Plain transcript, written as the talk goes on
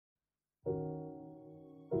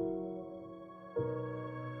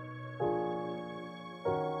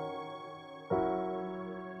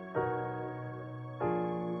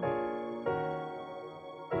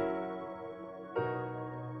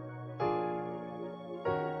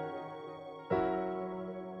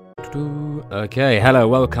Okay, hello,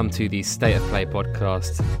 welcome to the State of Play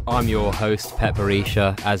podcast. I'm your host, Pep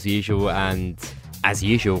Barisha, as usual, and as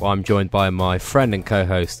usual, I'm joined by my friend and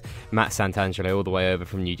co-host, Matt Santangelo, all the way over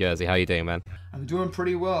from New Jersey. How you doing, man? I'm doing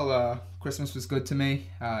pretty well. Christmas was good to me.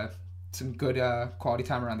 Some good quality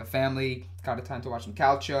time around the family. Got a time to watch some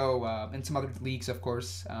calcio and some other leagues, of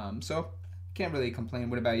course. So can't really complain.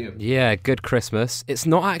 What about you? Yeah, good Christmas. It's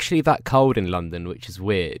not actually that cold in London, which is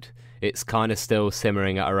weird. It's kind of still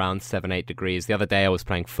simmering at around 7-8 degrees. The other day I was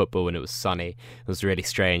playing football and it was sunny. It was really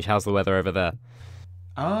strange. How's the weather over there?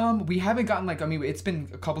 We haven't gotten it's been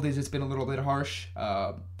a couple days. It's been a little bit harsh.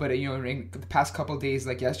 But in the past couple of days,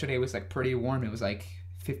 like yesterday was like pretty warm. It was like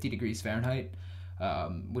 50 degrees Fahrenheit,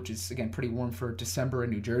 which is again pretty warm for December in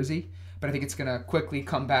New Jersey. But I think it's gonna quickly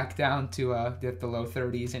come back down to the low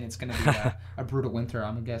 30s, and it's gonna be a brutal winter,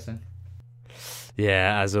 I'm guessing.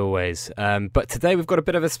 Yeah, as always. But today we've got a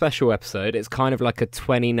bit of a special episode. It's kind of like a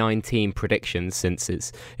 2019 prediction since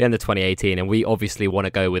it's the end of 2018, and we obviously want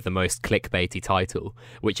to go with the most clickbaity title,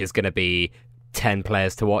 which is going to be 10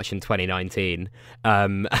 players to watch in 2019.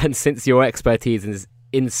 And since your expertise is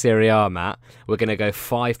in Serie A, Matt, we're going to go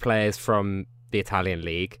 5 players from the Italian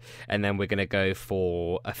league, and then we're going to go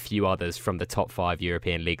for a few others from the top 5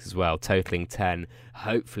 European leagues as well, totaling 10.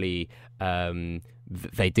 Hopefully,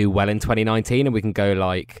 they do well in 2019, and we can go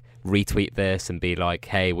like retweet this and be like,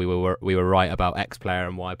 hey, we were right about X player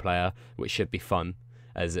and Y player, which should be fun,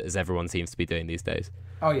 as everyone seems to be doing these days.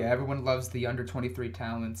 Oh yeah, everyone loves the under 23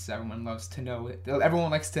 talents. Everyone loves to know it.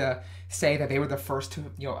 Everyone likes to say that they were the first to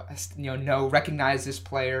recognize this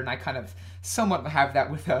player, and I kind of somewhat have that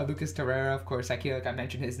with Lucas Torreira. Of course, I feel like I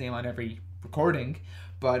mention his name on every recording,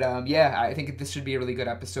 but I think this should be a really good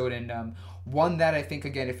episode, and one that I think,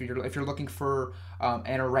 again, if you're looking for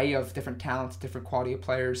an array of different talents, different quality of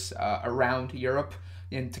players around Europe,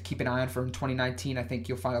 and to keep an eye on for in 2019, I think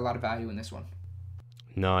you'll find a lot of value in this one.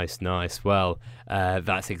 Nice. Well,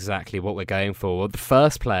 that's exactly what we're going for. Well, the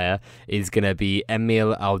first player is going to be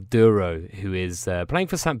Emil Auduro, who is playing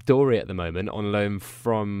for Sampdoria at the moment on loan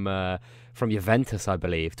from Juventus, I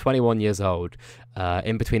believe. 21 years old,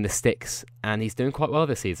 in between the sticks, and he's doing quite well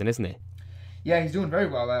this season, isn't he? Yeah, he's doing very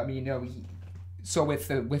well. I mean, so with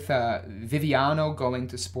Viviano going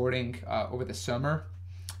to Sporting over the summer,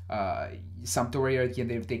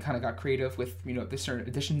 Sampdoria, they kind of got creative with the certain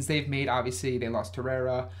additions they've made. Obviously, they lost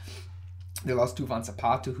Torreira, they lost Duvan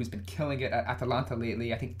Zapata, who's been killing it at Atalanta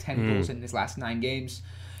lately. I think 10 goals in his last 9 games.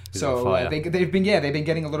 So they've been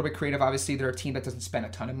getting a little bit creative. Obviously, they're a team that doesn't spend a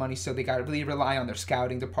ton of money, so they got to really rely on their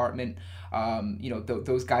scouting department.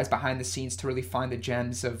 Those guys behind the scenes to really find the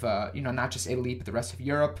gems of not just Italy but the rest of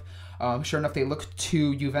Europe. Sure enough, they look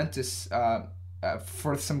to Juventus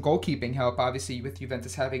for some goalkeeping help. Obviously, with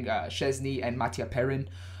Juventus having Szczesny and Mattia Perin,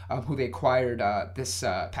 who they acquired this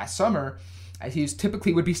past summer. He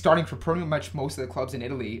typically would be starting for pretty much most of the clubs in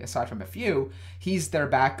Italy, aside from a few. He's their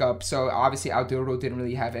backup, so obviously Auduro didn't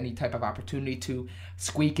really have any type of opportunity to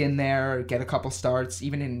squeak in there, get a couple starts,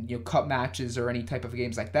 even in cup matches or any type of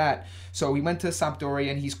games like that. So he went to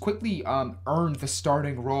Sampdoria, and he's quickly earned the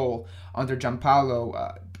starting role under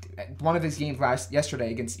Gianpaolo. One of his games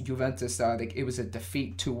yesterday against Juventus, it was a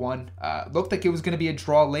defeat 2-1. Looked like it was going to be a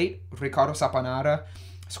draw late. Riccardo Saponara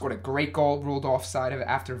scored a great goal, ruled offside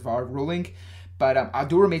after VAR ruling. But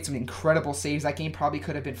Auduro made some incredible saves. That game probably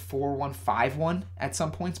could have been 4-1, 5-1 at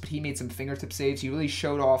some points, but he made some fingertip saves. He really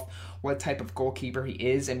showed off what type of goalkeeper he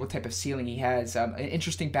is and what type of ceiling he has. An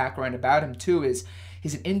interesting background about him, too, is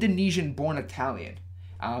he's an Indonesian-born Italian.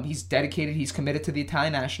 He's dedicated. He's committed to the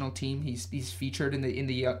Italian national team. He's featured in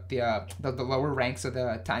the lower ranks of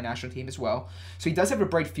the Italian national team as well. So he does have a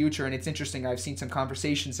bright future, and it's interesting. I've seen some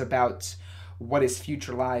conversations about what his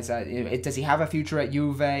future lies. Does he have a future at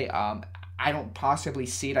Juve? I don't possibly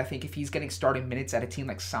see it. I think if he's getting starting minutes at a team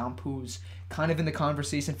like Samp, who's kind of in the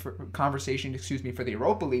conversation for the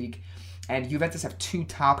Europa League, and Juventus have 2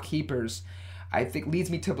 top keepers, I think leads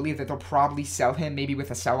me to believe that they'll probably sell him, maybe with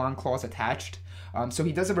a sell-on clause attached. So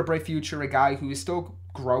he does have a bright future, a guy who is still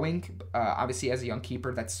growing, obviously as a young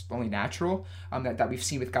keeper. That's only natural, that we've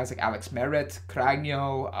seen with guys like Alex Meret,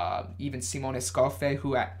 Cragno, even Simone Scoffe,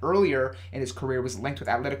 who earlier in his career was linked with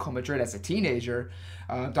Atletico Madrid as a teenager.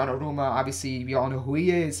 Donnarumma, obviously we all know who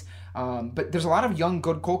he is. But there's a lot of young,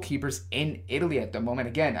 good goalkeepers in Italy at the moment.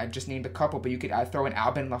 Again, I just named a couple, but you could throw in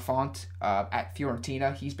Albin Lafont at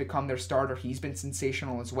Fiorentina. He's become their starter. He's been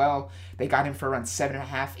sensational as well. They got him for around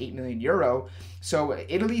 7.5-8 million euro. So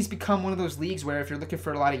Italy's become one of those leagues where if you're looking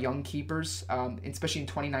for a lot of young keepers, especially in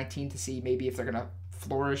 2019, to see maybe if they're going to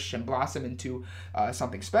flourish and blossom into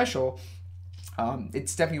something special,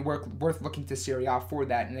 it's definitely worth looking to Serie A for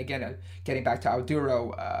that. And again, getting back to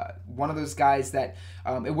Auduro, one of those guys that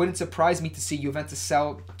it wouldn't surprise me to see Juventus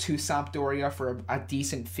sell to Sampdoria for a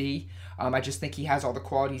decent fee. I just think he has all the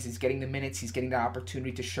qualities. He's getting the minutes. He's getting the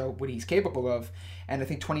opportunity to show what he's capable of. And I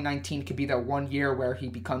think 2019 could be that one year where he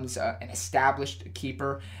becomes an established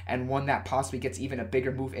keeper, and one that possibly gets even a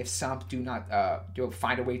bigger move if Samp do not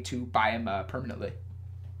find a way to buy him permanently.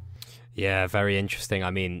 Yeah, very interesting.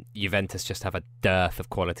 I mean, Juventus just have a dearth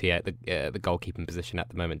of quality at the goalkeeping position at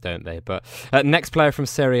the moment, don't they? But next player from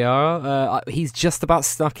Serie A, he's just about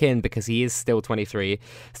snuck in because he is still 23.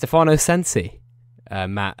 Stefano Sensi.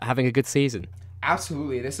 Matt, having a good season.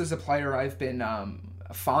 Absolutely. This is a player I've been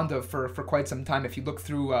fond of for quite some time. If you look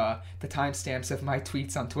through the timestamps of my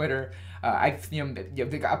tweets on Twitter,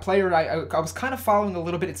 a player I was kind of following a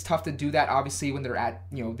little bit. It's tough to do that, obviously, when they're at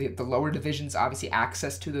the lower divisions. Obviously,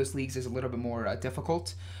 access to those leagues is a little bit more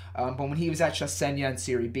difficult. But when he was at Cesena in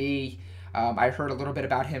Serie B, I heard a little bit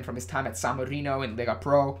about him from his time at San Marino in Lega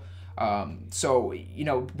Pro. So,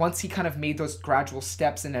 once he kind of made those gradual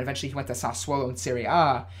steps and then eventually he went to Sassuolo in Serie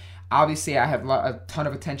A, obviously I have a ton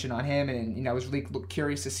of attention on him, and I was really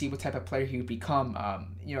curious to see what type of player he would become.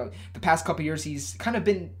 The past couple of years he's kind of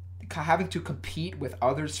been having to compete with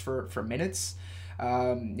others for minutes.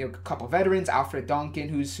 A couple of veterans, Alfred Duncan,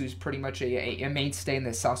 who's pretty much a mainstay in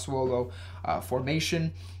the Sassuolo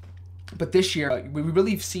formation. But this year, we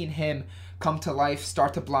really have seen him come to life,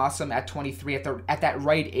 start to blossom at 23, at that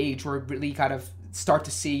right age where we really kind of start to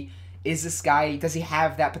see, is this guy, does he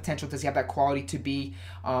have that potential, does he have that quality to be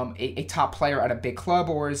a top player at a big club,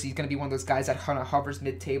 or is he going to be one of those guys that kind of hovers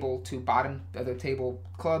mid-table to bottom of the table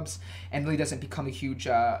clubs and really doesn't become a huge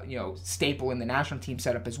staple in the national team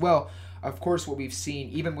setup as well? Of course, what we've seen,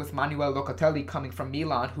 even with Manuel Locatelli coming from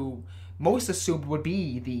Milan, who most assumed would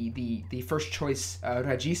be the first choice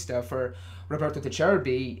regista for Roberto De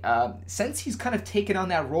Zerbi, since he's kind of taken on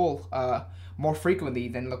that role more frequently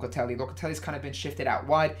than Locatelli. Locatelli's kind of been shifted out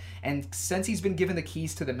wide, and since he's been given the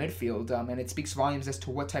keys to the midfield, and it speaks volumes as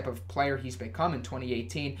to what type of player he's become in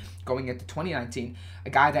 2018, going into 2019, a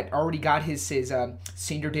guy that already got his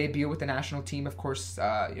senior debut with the national team, of course,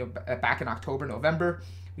 back in October, November.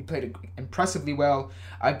 He played impressively well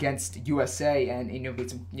against USA, and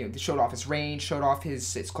showed off his range, showed off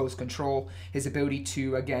his close control, his ability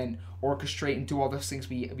to again orchestrate and do all those things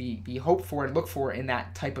we hope for and look for in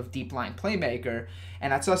that type of deep line playmaker.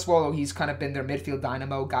 And at Sassuolo, he's kind of been their midfield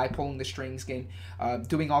dynamo, guy pulling the strings,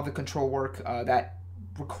 doing all the control work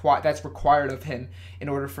that's required of him in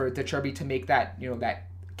order for De Zerbi to make that that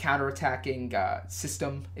counter-attacking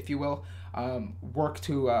system, if you will, work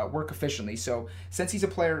efficiently. So since he's a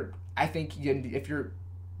player, I think if you're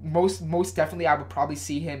most definitely, I would probably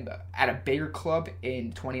see him at a bigger club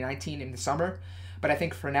in 2019 in the summer. But I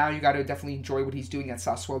think for now, you got to definitely enjoy what he's doing at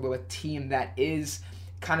Sassuolo, a team that is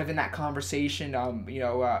kind of in that conversation.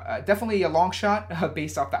 Definitely a long shot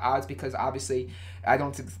based off the odds, because obviously I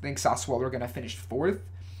don't think Sassuolo are going to finish fourth.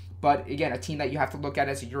 But again, a team that you have to look at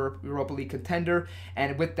as a Europa League contender.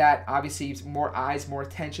 And with that, obviously, more eyes, more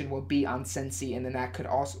attention will be on Sensi. And then that could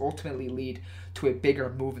also ultimately lead to a bigger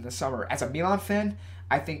move in the summer. As a Milan fan,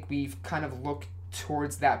 I think we've kind of looked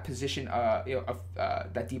towards that position of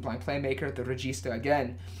that deep line playmaker, the regista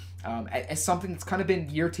again, as something that's kind of been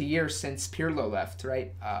year to year since Pirlo left,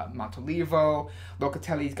 right? Montolivo,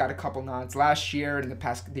 Locatelli's got a couple nods last year and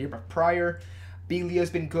the year prior. Bilia's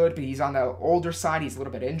been good, but he's on the older side. He's a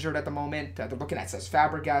little bit injured at the moment. They're looking at Cesc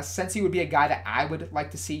Fabregas. Sensi would be a guy that I would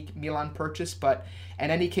like to see Milan purchase, but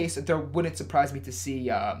in any case, there wouldn't surprise me to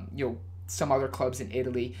see some other clubs in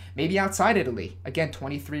Italy, maybe outside Italy. Again,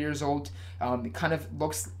 23 years old. It kind of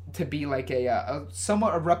looks to be like a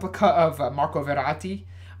somewhat a replica of Marco Verratti,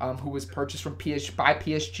 who was purchased by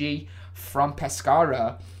PSG from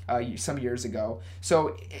Pescara some years ago.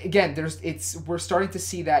 So again, we're starting to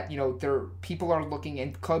see that people are looking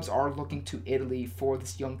and clubs are looking to Italy for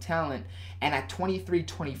this young talent. And at 23,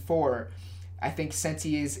 24, I think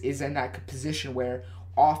Sensi is in that position where,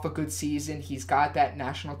 off a good season, he's got that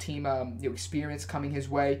national team experience coming his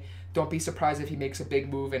way. Don't be surprised if he makes a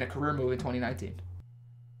big move and a career move in 2019.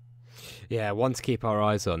 Yeah, one to keep our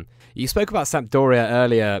eyes on. You spoke about Sampdoria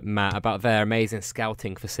earlier, Matt, about their amazing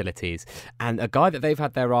scouting facilities. And a guy that they've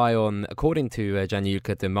had their eye on, according to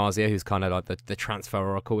Gianluca Di Marzio, who's kind of like the transfer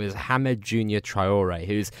oracle, is Hamed Junior Traore,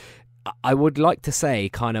 who's, I would like to say,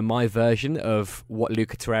 kind of my version of what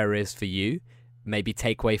Luca Torreira is for you. Maybe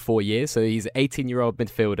take away 4 years. So he's an 18-year-old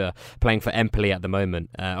midfielder playing for Empoli at the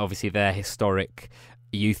moment. Obviously, their historic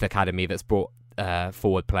youth academy that's brought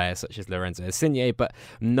forward players such as Lorenzo Insigne, but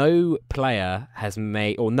no player has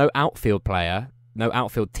made, or no outfield player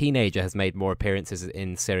outfield teenager has made more appearances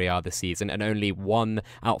in Serie A this season, and only one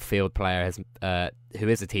outfield player who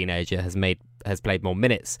is a teenager has played more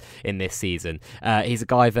minutes in this season. He's a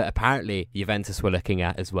guy that apparently Juventus were looking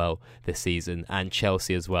at as well this season, and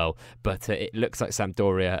Chelsea as well. But it looks like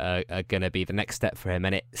Sampdoria are going to be the next step for him,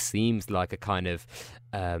 and it seems like a kind of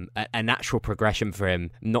a natural progression for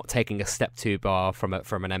him, not taking a step too far from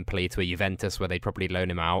an Empoli to a Juventus where they'd probably loan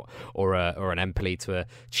him out, or an Empoli to a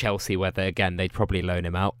Chelsea where they'd probably loan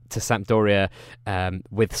him out, to Sampdoria,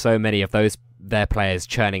 with so many of their players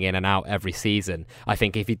churning in and out every season. I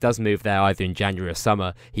think if he does move there either in January or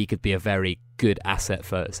summer, he could be a very good asset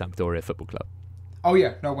for Sampdoria Football Club. Oh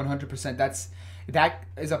yeah, no, 100%. That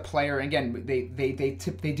is a player. Again,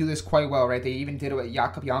 they do this quite well, right? They even did it with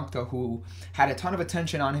Jakub Jankto, who had a ton of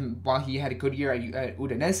attention on him while he had a good year at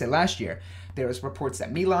Udinese last year. There was reports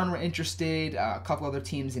that Milan were interested, a couple other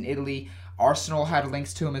teams in Italy. Arsenal had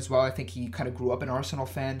links to him as well. I think he kind of grew up an Arsenal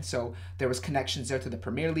fan, so there was connections there to the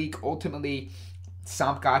Premier League. Ultimately,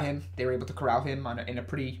 Samp got him. They were able to corral him in a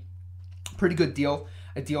pretty good deal.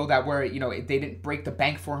 A deal that where, they didn't break the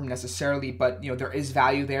bank for him necessarily, but, there is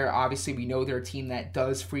value there. Obviously, we know they're a team that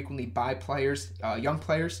does frequently buy players, young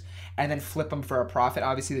players, and then flip them for a profit.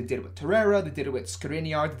 Obviously, they did it with Torreira, they did it with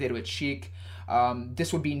Skriniar, they did it with Sheik.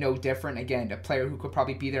 This would be no different. Again, a player who could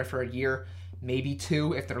probably be there for a year, maybe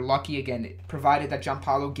two, if they're lucky. Again, provided that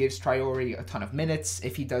Gianpaolo gives Traore a ton of minutes,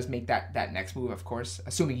 if he does make that next move, of course,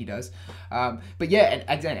 assuming he does. But yeah, and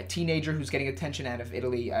again, a teenager who's getting attention out of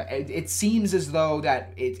Italy. It seems as though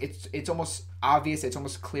that it's almost obvious, it's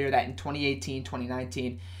almost clear that in 2018,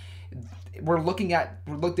 2019,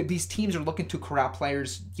 these teams are looking to corral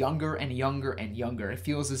players younger and younger and younger. It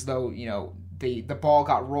feels as though, the ball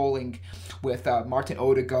got rolling with Martin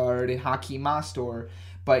Odegaard and Hakim Mastor.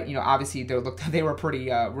 But, obviously they were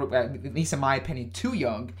pretty, at least in my opinion, too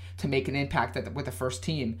young to make an impact with the first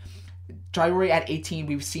team. Traore at 18,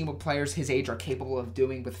 we've seen what players his age are capable of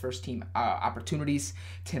doing with first team opportunities.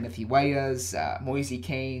 Timothy Weahs, Moise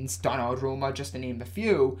Keynes, Donnarumma, just to name a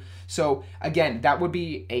few. So, again, that would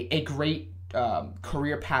be a great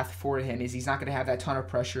career path for him. Is he's not going to have that ton of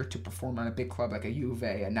pressure to perform on a big club like a Juve,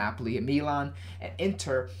 a Napoli, a Milan, an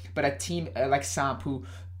Inter, but a team like Samp, who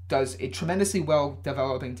does it tremendously well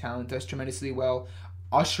developing talent, does tremendously well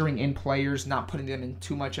ushering in players, not putting them in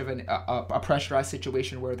too much of a pressurized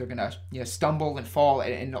situation where they're going to stumble and fall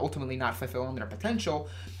and ultimately not fulfill their potential,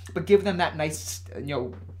 but give them that nice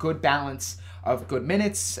good balance of good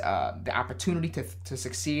minutes, the opportunity to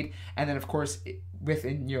succeed, and then of course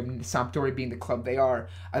within Sampdoria being the club they are,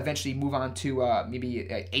 eventually move on to maybe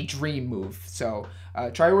a dream move. So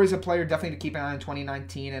Traore is a player definitely to keep an eye on in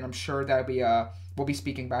 2019, and I'm sure that we'll be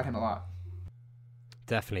speaking about him a lot.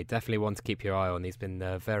 Definitely one to keep your eye on. He's been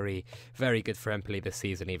very, very good for Empoli this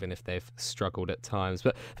season, even if they've struggled at times.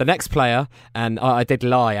 But the next player, and I did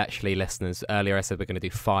lie, actually, listeners. Earlier I said we're going to do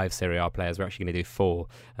 5 Serie A players. We're actually going to do 4.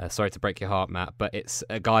 Sorry to break your heart, Matt, but it's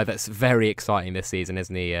a guy that's very exciting this season,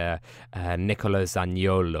 isn't he? Nicolo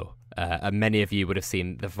Zaniolo. And many of you would have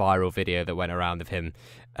seen the viral video that went around of him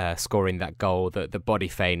scoring that goal, the body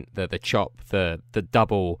feint, the chop, the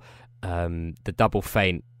double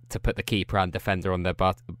feint to put the keeper and defender on their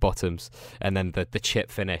bottoms, and then the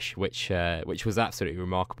chip finish, which was absolutely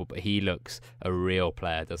remarkable. But he looks a real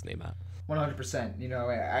player, doesn't he, Matt?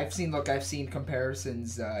 100%. I've seen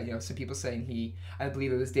comparisons. Some people saying I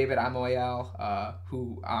believe it was David Amoyal,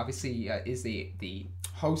 who obviously is the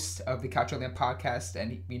host of the Calcioland podcast,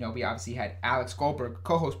 and we obviously had Alex Goldberg,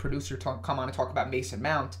 co-host, producer, come on and talk about Mason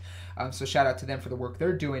Mount. So shout out to them for the work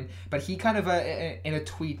they're doing. But he kind of in a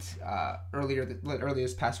tweet earlier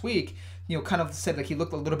this past week, kind of said like he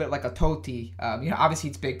looked a little bit like a Totti. Obviously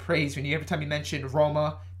it's big praise when every time you mention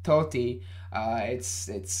Roma, Totti.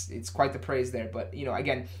 It's quite the praise there. But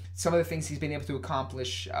again, some of the things he's been able to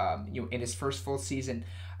accomplish in his first full season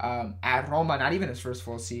at Roma, not even his first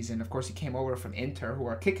full season. Of course, he came over from Inter, who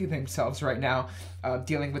are kicking themselves right now,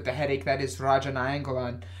 dealing with the headache that is Raja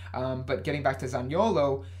Nainggolan. But getting back to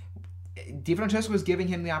Zaniolo, Di Francesco is giving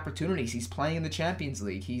him the opportunities. He's playing in the Champions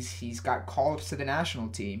League. He's got call-ups to the national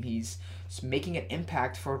team. He's making an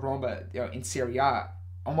impact for Roma in Serie A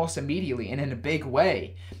almost immediately and in a big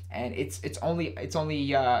way. And it's only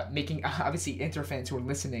making obviously Inter fans who are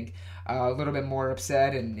listening a little bit more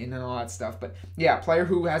upset and all that stuff. But yeah, a player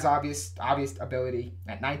who has obvious ability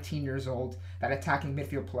at 19 years old, that attacking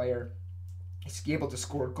midfield player, is able to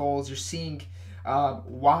score goals. You're seeing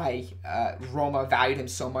why Roma valued him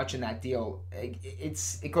so much in that deal.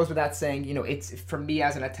 It goes without saying, it's for me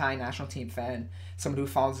as an Italian national team fan, someone who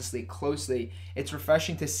follows this league closely, it's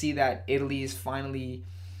refreshing to see that Italy is finally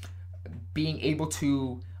being able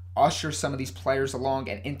to usher some of these players along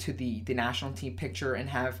and into the national team picture and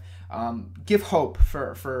have give hope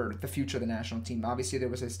for the future of the national team. Obviously, there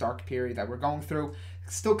was this dark period that we're going through,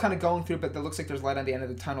 still kind of going through, but it looks like there's light on the end of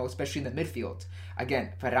the tunnel, especially in the midfield.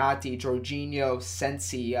 Again, Verratti, Jorginho,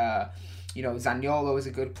 Sensi, Zaniolo is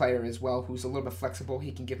a good player as well, who's a little bit flexible.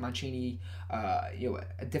 He can give Mancini,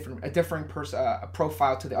 a different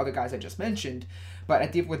profile to the other guys I just mentioned.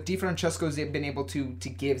 But with Di Francesco's, they've been able to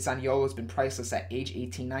give. Zaniolo has been priceless at age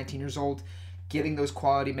 18, 19 years old, getting those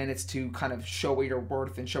quality minutes to kind of show what you're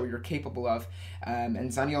worth and show what you're capable of. And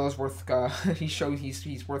Zaniolo's worth. He shows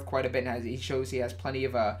he's worth quite a bit, and he shows he has plenty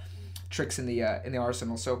of tricks in the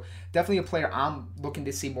arsenal. So definitely a player I'm looking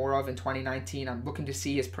to see more of in 2019. I'm looking to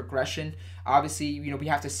see his progression. Obviously, we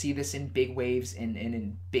have to see this in big waves and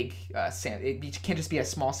in big it can't just be a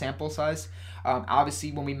small sample size.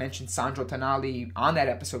 Obviously, when we mentioned Sandro Tonali on that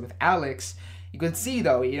episode with Alex, you can see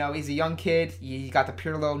though, he's a young kid. He got the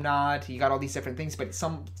Pirlo nod. He got all these different things, but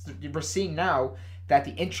we're seeing now that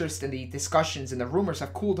the interest and the discussions and the rumors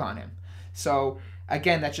have cooled on him. So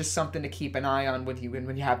again, that's just something to keep an eye on when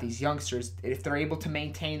you have these youngsters. If they're able to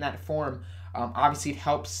maintain that form, obviously it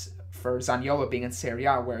helps for Zaniolo being in Serie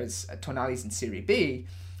A, whereas Tonali's in Serie B.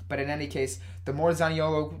 But in any case, the more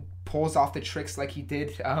Zaniolo pulls off the tricks like he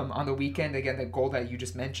did on the weekend, again, the goal that you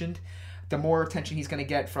just mentioned, the more attention he's going to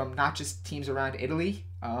get from not just teams around Italy,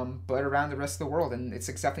 but around the rest of the world. And it's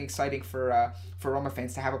definitely exciting for Roma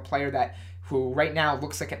fans to have a player who right now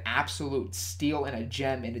looks like an absolute steal and a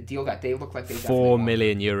gem in a deal that they look like they definitely want. 4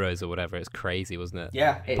 million euros or whatever. It's crazy, wasn't it?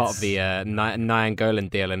 Yeah. Part of the Nainggolan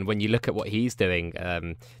deal. And when you look at what he's doing,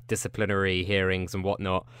 disciplinary hearings and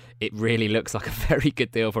whatnot, it really looks like a very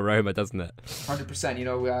good deal for Roma, doesn't it? 100%.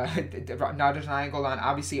 Nader Nainggolan,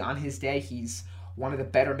 obviously on his day, he's one of the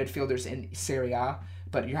better midfielders in Serie A.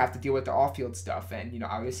 But you have to deal with the off-field stuff, and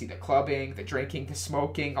obviously the clubbing, the drinking, the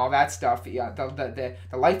smoking, all that stuff. Yeah, the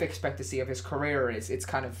life expectancy of his career it's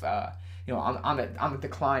kind of on the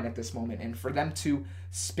decline at this moment. And for them to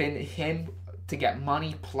spin him to get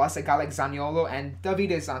money plus a guy like Zaniolo and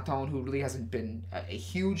Davide Zanton, who really hasn't been a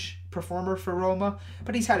huge performer for Roma,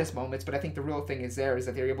 but he's had his moments. But I think the real thing is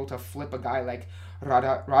that they're able to flip a guy like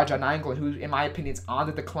Raja Nainggolan, who in my opinion is on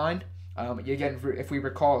the decline. Again, if we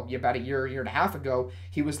recall, about a year and a half ago,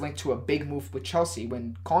 he was linked to a big move with Chelsea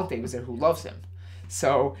when Conte was there, who loves him.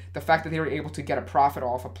 So the fact that they were able to get a profit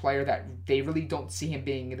off a player that they really don't see him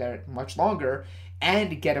being there much longer,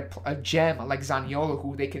 and get a gem like Zaniolo,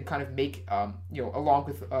 who they can kind of make, along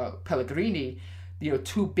with Pellegrini,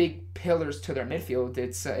 two big pillars to their midfield.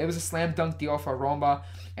 It was a slam dunk deal for Roma,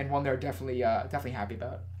 and one they're definitely happy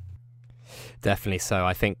about. Definitely so.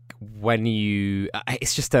 I think when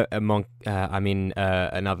it's just another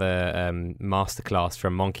masterclass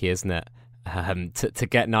from Monkey, isn't it? To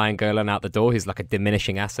get Nainggolan out the door, who's like a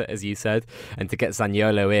diminishing asset, as you said, and to get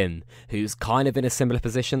Zaniolo in, who's kind of in a similar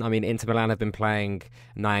position. I mean, Inter Milan have been playing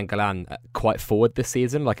Nainggolan quite forward this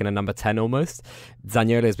season, like in a number 10 almost.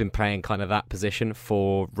 Zaniolo has been playing kind of that position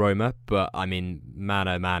for Roma, but I mean, man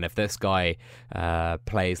oh man, if this guy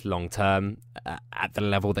plays long term at the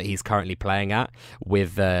level that he's currently playing at,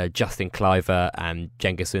 with Justin Kluivert and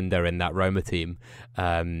Cengiz Ünder in that Roma team,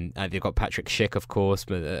 and they've got Patrick Schick, of course,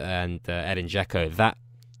 and Edin Dzeko, that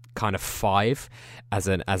kind of five as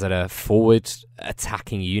a forward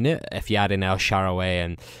attacking unit, if you add in El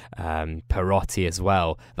Shaarawy and Perotti as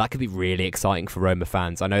well, that could be really exciting for Roma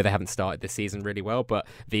fans. I know they haven't started this season really well, but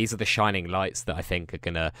these are the shining lights that I think are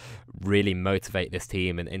going to really motivate this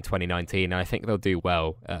team in 2019, and I think they'll do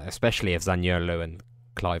well, especially if Zaniolo and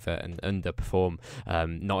Kluivert and Ünder perform.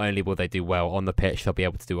 Not only will they do well on the pitch, they'll be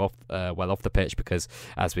able to do well off the pitch, because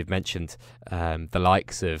as we've mentioned, the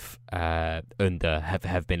likes of Ünder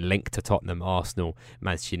have been linked to Tottenham, Arsenal,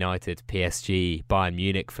 Manchester United, PSG, Bayern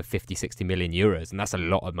Munich for 50-60 million euros, and that's a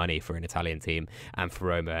lot of money for an Italian team and for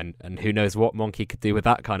Roma, and who knows what Monkey could do with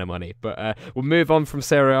that kind of money. But we'll move on from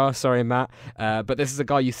Serie A, sorry Matt, but this is a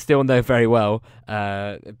guy you still know very well,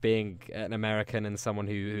 being an American and someone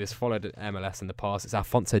who has followed MLS in the past. It's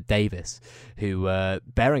Alphonso Davies, who,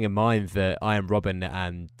 bearing in mind that Ian Robben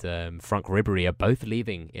and Frank Ribery are both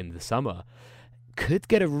leaving in the summer, could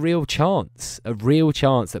get a real chance at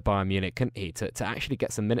Bayern Munich, couldn't he, to actually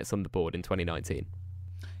get some minutes on the board in 2019.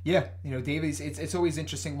 Yeah, Davies, it's always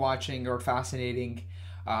interesting watching, or fascinating,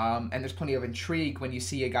 and there's plenty of intrigue when you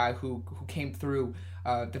see a guy who came through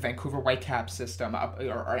the Vancouver Whitecaps system,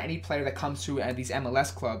 or any player that comes through these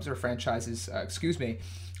MLS clubs or franchises,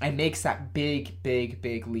 and makes that big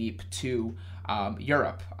leap to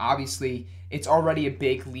Europe. Obviously, it's already a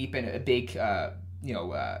big leap and a big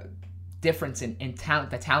difference in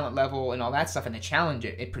talent, the talent level and all that stuff, and the challenge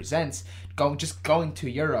it presents going to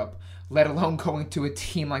Europe, let alone going to a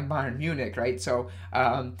team like Bayern Munich, right? So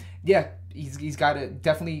he's got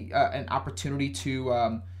definitely an opportunity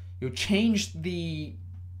to change the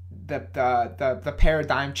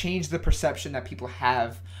paradigm, change the perception that people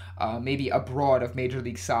have maybe abroad of Major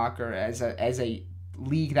League Soccer as a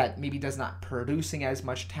league that maybe does not producing as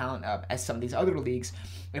much talent as some of these other leagues.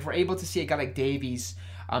 If we're able to see a guy like Davies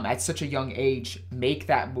at such a young age make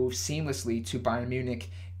that move seamlessly to Bayern Munich,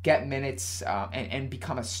 get minutes and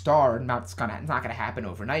become a star, it's not gonna happen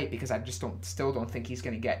overnight, because I just still don't think he's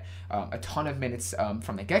gonna get a ton of minutes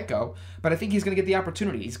from the get-go, but I think he's gonna get the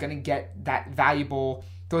opportunity. He's gonna get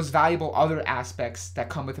those valuable other aspects that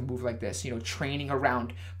come with a move like this, training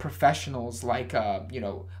around professionals like,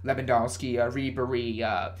 Lewandowski, Ribery,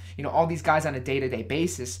 all these guys on a day-to-day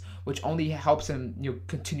basis, which only helps him,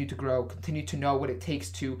 continue to grow, continue to know what it takes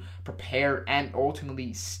to prepare and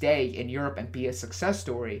ultimately stay in Europe and be a success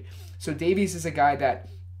story. So Davies is a guy that,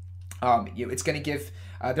 it's going to give,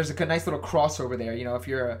 there's a nice little crossover there. If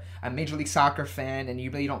you're a Major League Soccer fan and you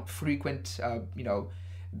really don't frequent,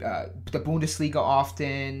 the Bundesliga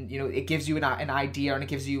often, it gives you an idea, and it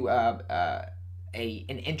gives you an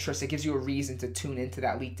interest. It gives you a reason to tune into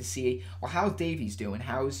that league to see, well, how's Davies doing?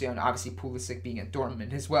 How's obviously Pulisic being at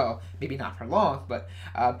Dortmund as well? Maybe not for long, but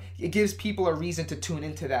it gives people a reason to tune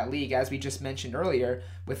into that league, as we just mentioned earlier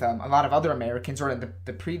with a lot of other Americans, or in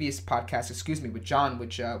the previous podcast, with John,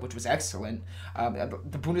 which was excellent.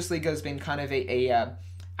 The Bundesliga has been kind of a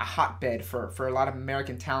hotbed for a lot of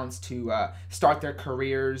American talents to start their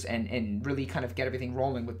careers and really kind of get everything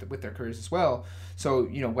rolling with their careers as well. So,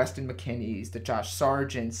 Weston McKennie's, the Josh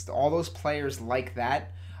Sargents, all those players like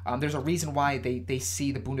that, there's a reason why they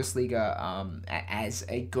see the Bundesliga as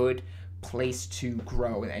a good place to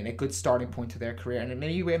grow and a good starting point to their career, and in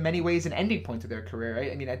many ways an ending point to their career,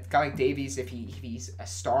 right? I mean, a guy like Davies, if he's a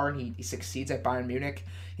star and he succeeds at Bayern Munich,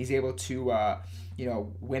 he's able to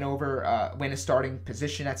win a starting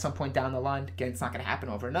position at some point down the line. Again, it's not going to happen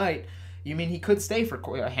overnight. He could stay for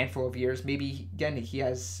a handful of years. Maybe, again, he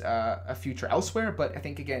has a future elsewhere. But I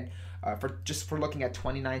think, again, for looking at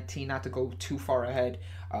 2019, not to go too far ahead,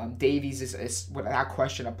 Davies is without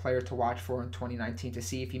question a player to watch for in 2019 to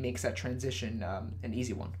see if he makes that transition an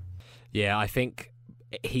easy one. Yeah, I think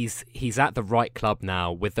he's at the right club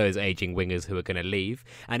now with those aging wingers who are going to leave,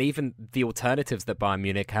 and even the alternatives that Bayern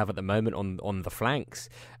Munich have at the moment on the flanks.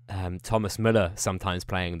 Thomas Müller sometimes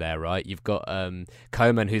playing there, right? You've got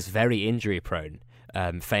Koeman, who's very injury prone.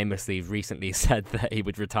 Famously recently said that he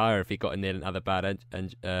would retire if he got another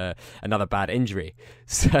bad injury.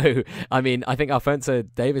 So, I mean, I think Alphonso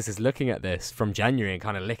Davies is looking at this from January and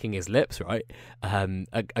kind of licking his lips, right?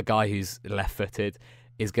 A guy who's left-footed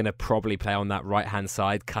is going to probably play on that right-hand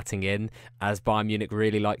side, cutting in, as Bayern Munich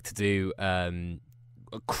really like to do,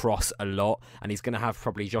 cross a lot, and he's going to have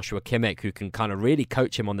probably Joshua Kimmich, who can kind of really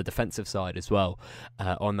coach him on the defensive side as well,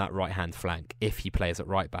 on that right-hand flank, if he plays at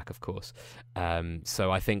right-back, of course.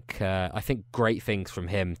 So I think great things from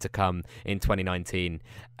him to come in 2019.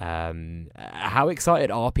 How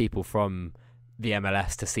excited are people from the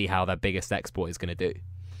MLS to see how their biggest export is going to do?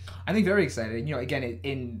 I think very excited. Again,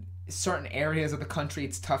 in certain areas of the country,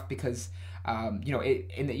 it's tough because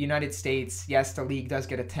in the United States, yes, the league does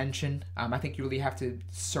get attention. I think you really have to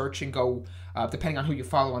search and go, depending on who you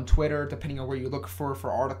follow on Twitter, depending on where you look for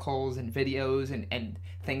articles and videos and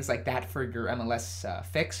things like that for your MLS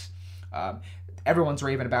fix. Everyone's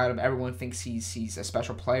raving about him. Everyone thinks he's a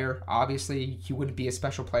special player. Obviously, he wouldn't be a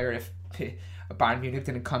special player if Bayern Munich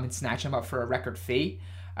didn't come and snatch him up for a record fee.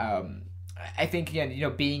 I think,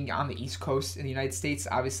 again, being on the East Coast in the United States,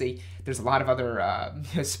 obviously there's a lot of other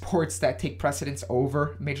sports that take precedence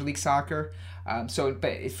over Major League Soccer.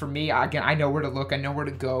 But for me, again, I know where to look, I know where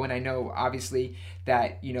to go, and I know obviously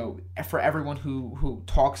that, for everyone who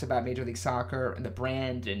talks about Major League Soccer and the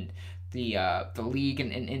brand and the league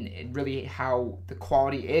and really how the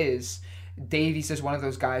quality is, Davies is one of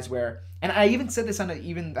those guys where, and I even said this on I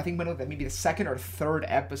think maybe the second or third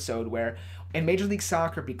episode, where in Major League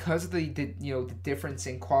Soccer, because of the difference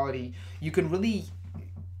in quality, you can really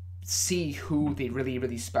see who the really,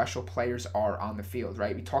 really special players are on the field,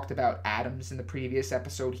 right? We talked about Adams in the previous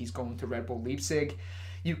episode. He's going to Red Bull Leipzig.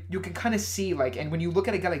 You can kind of see, and when you look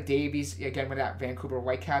at a guy like Davies, again, with that Vancouver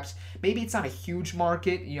Whitecaps, maybe it's not a huge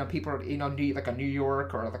market. People are, like a New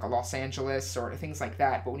York or like a Los Angeles or things like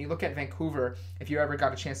that. But when you look at Vancouver, if you ever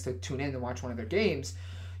got a chance to tune in and watch one of their games,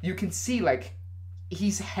 you can see,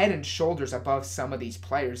 he's head and shoulders above some of these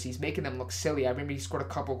players. He's making them look silly. I remember he scored a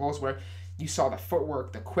couple goals where you saw the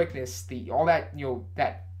footwork, the quickness, the all that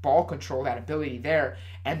that ball control, that ability there,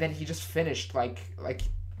 and then he just finished like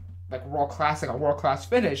world class, like a world class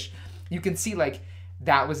finish. You can see like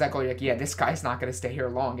that was that goal. Like, yeah, this guy's not going to stay here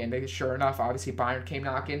long. And sure enough, obviously Bayern came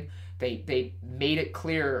knocking. They made it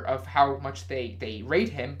clear of how much they rate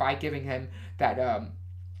him by giving him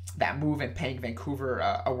that move and paying Vancouver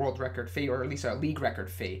a world record fee, or at least a league record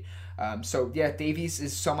fee. So yeah, Davies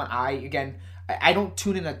is someone I don't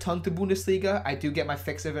tune in a ton to Bundesliga. I do get my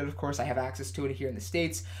fix of it, of course. I have access to it here in the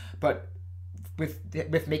States, but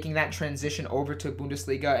with making that transition over to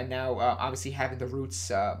Bundesliga and now obviously having the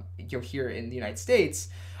roots here in the United States,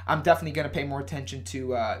 I'm definitely going to pay more attention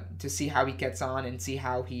to see how he gets on and see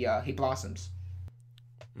how he blossoms.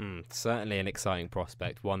 Certainly an exciting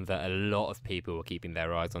prospect, one that a lot of people are keeping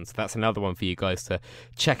their eyes on. So that's another one for you guys to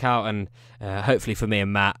check out, and hopefully for me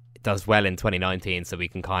and Matt, it does well in 2019, so we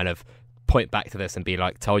can kind of point back to this and be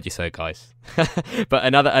like, told you so, guys. But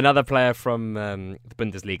another player from the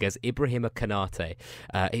Bundesliga is Ibrahima Konate.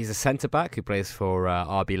 He's a centre-back who plays for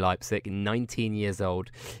RB Leipzig, 19 years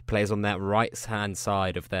old, plays on that right-hand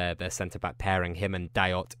side of their centre-back pairing, him and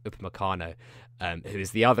Dayot Upamecano, who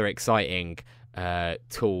is the other exciting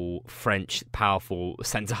tall, French, powerful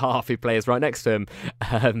centre-half who plays right next to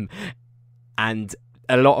him. And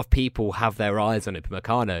a lot of people have their eyes on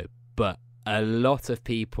Upamecano, but a lot of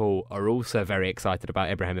people are also very excited about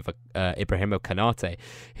Ibrahima Konate,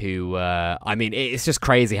 who I mean, it's just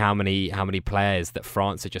crazy how many players that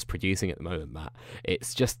France are just producing at the moment, Matt.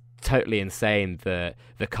 It's just totally insane the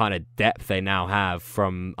kind of depth they now have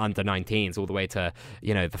from under 19s all the way to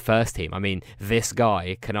the first team. I mean, this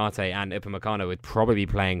guy Konate and Upamecano would probably be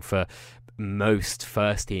playing for most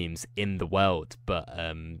first teams in the world, but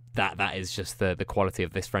that is just the quality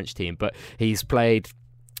of this French team. But he's played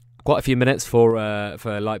quite a few minutes for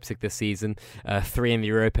Leipzig this season. 3 in the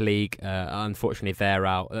Europa League. Unfortunately, they're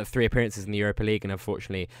out. 3 appearances in the Europa League, and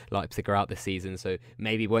unfortunately, Leipzig are out this season, so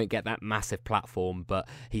maybe won't get that massive platform. But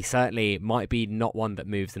he certainly might be not one that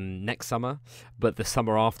moves in next summer, but the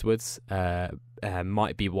summer afterwards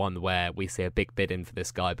might be one where we see a big bid in for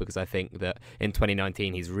this guy, because I think that in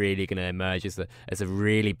 2019 he's really going to emerge as a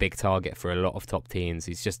really big target for a lot of top teams.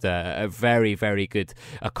 He's just a very, very good,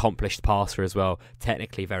 accomplished passer as well,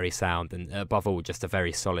 technically very sound, and above all just a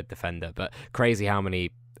very solid defender. But crazy how many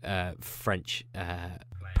French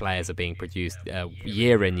players are being produced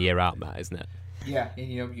year in, year out, Matt, isn't it? Yeah, and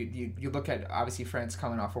you look at obviously France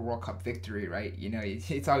coming off a World Cup victory, right?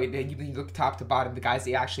 It's all you look top to bottom. The guys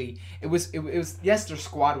it was yes, their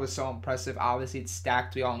squad was so impressive. Obviously, it's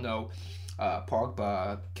stacked. We all know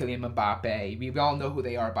Pogba, Kylian Mbappe. We all know who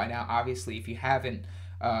they are by now. Obviously, if you haven't,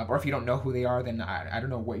 or if you don't know who they are, then I don't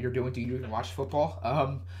know what you're doing. Do you even watch football?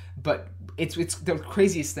 But it's the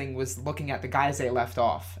craziest thing was looking at the guys they left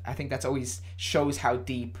off. I think that's always shows how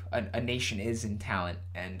deep a nation is in talent,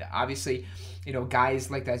 and obviously,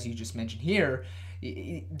 guys like that, as you just mentioned here,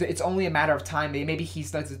 it's only a matter of time. Maybe he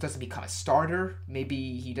doesn't become a starter.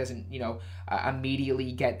 Maybe he doesn't,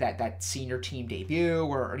 immediately get that senior team debut,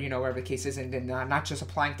 or whatever the case is. And then not just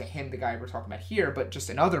applying to him, the guy we're talking about here, but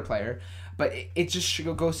just another player. But it just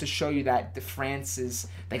goes to show you that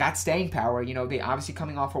they got staying power. They obviously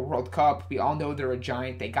coming off a World Cup. We all know they're a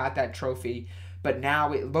giant. They got that trophy. But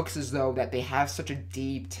now it looks as though that they have such a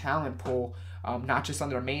deep talent pool, not just on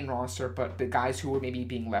their main roster, but the guys who were maybe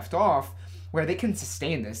being left off, where they can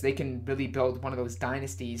sustain this. They can really build one of those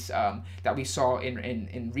dynasties that we saw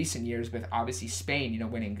in recent years with obviously Spain,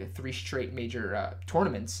 winning 3 straight major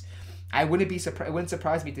tournaments. It wouldn't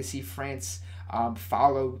surprise me to see France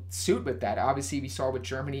follow suit with that. Obviously, we saw with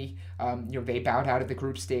Germany, they bowed out of the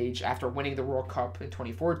group stage after winning the World Cup in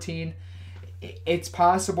 2014. It's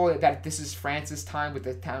possible that this is France's time with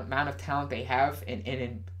the amount of talent they have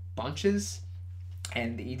in bunches,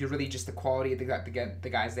 and really just the quality of the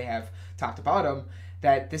guys they have top to bottom,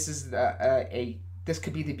 that this is this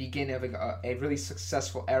could be the beginning of a really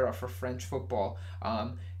successful era for French football.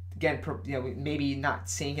 Again, maybe not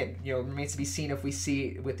seeing it, remains to be seen if we see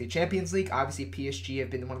it with the Champions League. Obviously, PSG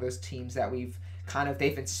have been one of those teams that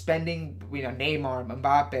they've been spending, Neymar,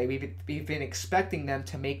 Mbappe. We've been expecting them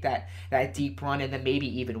to make that deep run and then maybe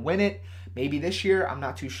even win it. Maybe this year, I'm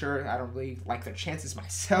not too sure. I don't really like their chances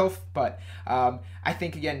myself, but I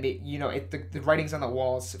think again, the writing's on the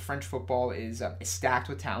walls. French football is stacked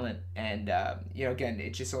with talent, and again,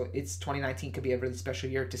 it's 2019 could be a really special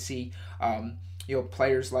year to see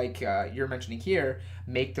players like you're mentioning here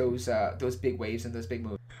make those big waves and those big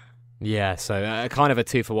moves. Yeah, so kind of a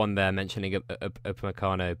 2-for-1 there, mentioning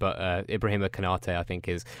Upamecano, but Ibrahima Konate, I think,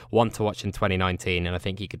 is one to watch in 2019, and I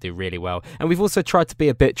think he could do really well. And we've also tried to be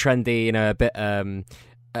a bit trendy, a bit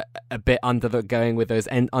a bit going with those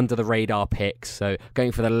under the radar picks. So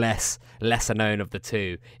going for the lesser known of the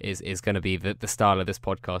two is going to be the style of this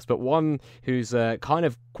podcast. But one who's kind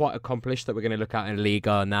of quite accomplished that we're going to look at in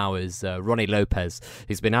Liga now is Rony Lopes.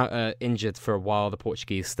 He's been out injured for a while, the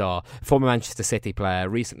Portuguese star, former Manchester City player,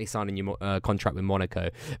 recently signed a new contract with Monaco.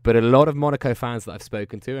 But a lot of Monaco fans that I've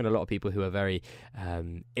spoken to, and a lot of people who are very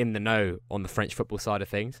in the know on the French football side of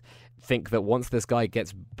things, think that once this guy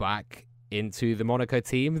gets back into the Monaco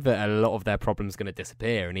team, that a lot of their problems going to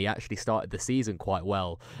disappear. And he actually started the season quite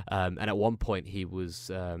well, and at one point he was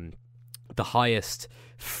the highest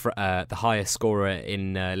scorer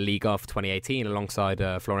in Liga for 2018 alongside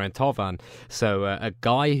Florian Thauvin. So a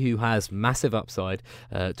guy who has massive upside,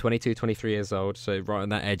 22, 23 years old, so right on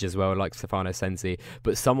that edge as well, like Stefano Sensi,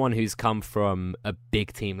 but someone who's come from a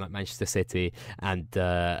big team like Manchester City, and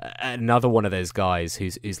another one of those guys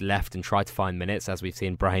who's left and tried to find minutes, as we've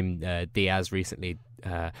seen Brahim Diaz recently.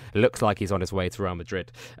 Looks like he's on his way to Real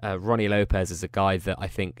Madrid. Rony Lopes is a guy that I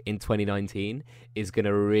think in 2019 is going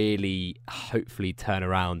to really hopefully turn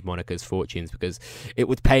around Monaco's fortunes, because it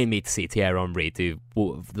would pain me to see Thierry Henry do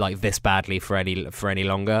like this badly for any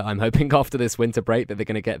longer. I'm hoping after this winter break that they're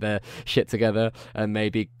going to get their shit together and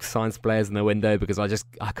maybe sign some players in the window, because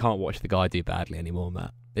I can't watch the guy do badly anymore,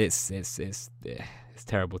 Matt. It's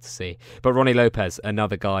terrible to see. But Rony Lopes,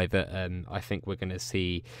 another guy that I think we're going to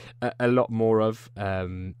see a lot more of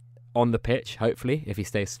on the pitch, hopefully, if he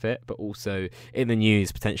stays fit, but also in the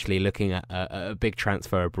news, potentially looking at a big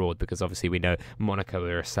transfer abroad, because obviously we know Monaco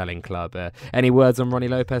are a selling club. Any words on Rony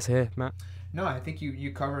Lopes here, Matt? No, I think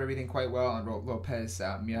you covered everything quite well on Lopes.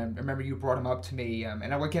 I remember you brought him up to me, and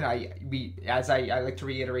again, I like to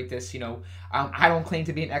reiterate this. I don't claim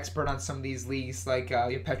to be an expert on some of these leagues like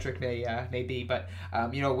Patrick may be, but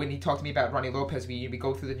when he talked to me about Rony Lopes, we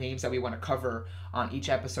go through the names that we want to cover on each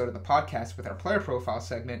episode of the podcast with our player profile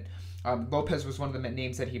segment. Lopes was one of the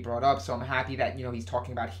names that he brought up, so I'm happy that he's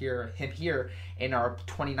talking about him here in our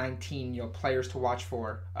 2019 players to watch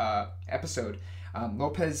for episode.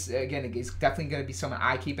 Lopes, again, is definitely going to be someone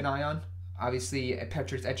I keep an eye on. Obviously,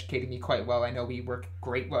 Petra's educated me quite well. I know we work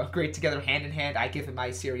great together, hand in hand. I give him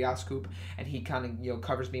my Serie A scoop, and he kind of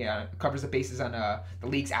covers the bases on the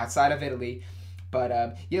leagues outside of Italy.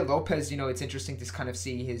 But Lopes, it's interesting to kind of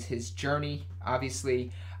see his journey.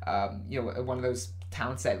 Obviously, one of those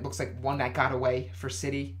talents that looks like one that got away for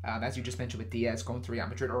City, as you just mentioned with Diaz going to Real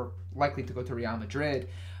Madrid, or likely to go to Real Madrid.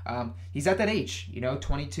 He's at that age,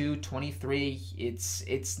 22, 23.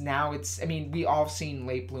 We all have seen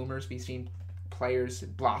late bloomers. We've seen players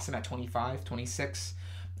blossom at 25, 26.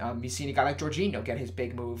 You've seen a guy like Jorginho get his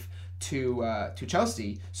big move to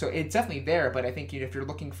Chelsea. So it's definitely there, but I think if you're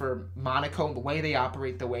looking for Monaco, the way they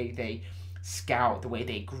operate, the way they scout, the way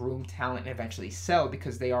they groom talent and eventually sell,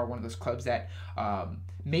 because they are one of those clubs that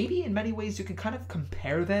maybe in many ways you can kind of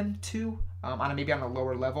compare them to, on a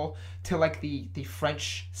lower level, to like the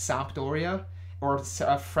French Sampdoria or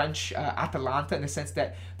French Atalanta, in the sense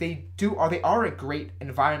that they are a great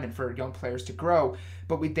environment for young players to grow,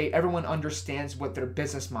 but everyone understands what their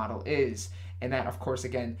business model is. And that, of course,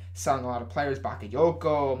 again, selling a lot of players,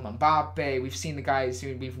 Bakayoko, Mbappe, we've seen the guys,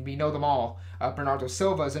 we know them all. Bernardo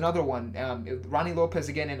Silva is another one. Rony Lopes,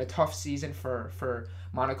 again, in a tough season for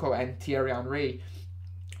Monaco and Thierry Henry.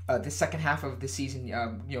 The second half of the season,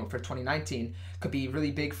 for 2019, could be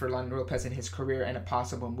really big for Rony Lopes in his career, and a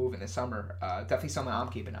possible move in the summer. Definitely someone I'm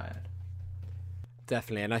keeping an eye on.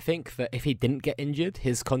 Definitely, and I think that if he didn't get injured,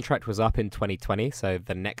 his contract was up in 2020, so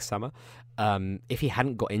the next summer. If he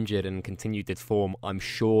hadn't got injured and continued his form, I'm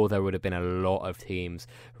sure there would have been a lot of teams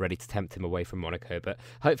ready to tempt him away from Monaco. But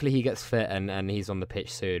hopefully he gets fit and he's on the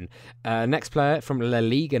pitch soon. Next player from La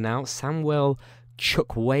Liga now, Samuel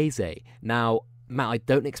Chukwueze. Now, Matt, I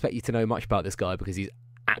don't expect you to know much about this guy because he's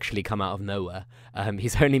actually come out of nowhere.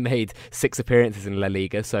 He's only made 6 appearances in La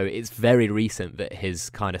Liga, so it's very recent that his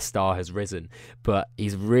kind of star has risen. But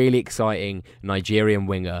he's really exciting Nigerian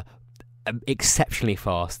winger, exceptionally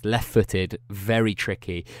fast, left-footed, very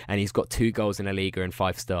tricky, and he's got 2 goals in La Liga in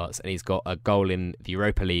 5 starts, and he's got a goal in the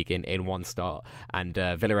Europa League in 1 start. And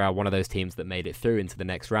Villarreal, one of those teams that made it through into the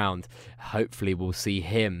next round, hopefully we'll see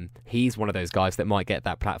him. He's one of those guys that might get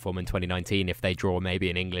that platform in 2019 if they draw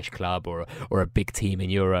maybe an English club or a big team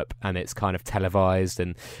in Europe, and it's kind of televised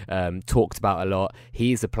and talked about a lot.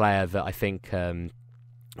 He's a player that I think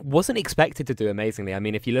wasn't expected to do amazingly. I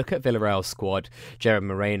mean, if you look at Villarreal's squad, Gerard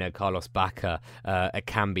Moreno, Carlos Bacca,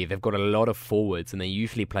 Akambi, they've got a lot of forwards and they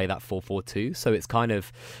usually play that 4-4-2. So it's kind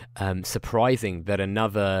of surprising that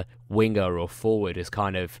another winger or forward is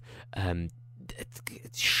kind of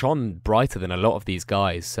shone brighter than a lot of these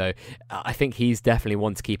guys. So I think he's definitely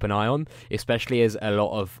one to keep an eye on, especially as a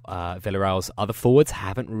lot of Villarreal's other forwards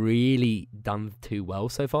haven't really done too well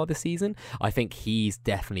so far this season. I think he's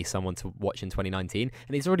definitely someone to watch in 2019,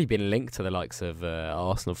 and he's already been linked to the likes of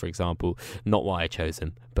Arsenal, for example. Not why I chose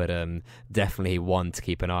him, but definitely one to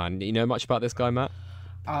keep an eye on. You know much about this guy, Matt?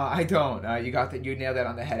 I don't. You nailed that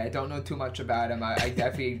on the head. I don't know too much about him. I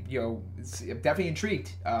definitely, I'm definitely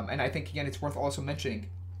intrigued. And I think again, it's worth also mentioning.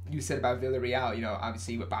 You said about Villarreal,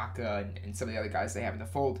 obviously with Baca and some of the other guys they have in the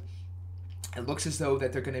fold. It looks as though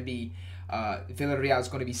that they're going to be, Villarreal is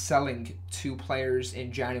going to be selling 2 players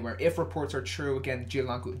in January. If reports are true, again,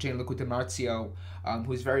 Gianluca Di Marzio,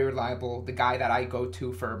 who's very reliable, the guy that I go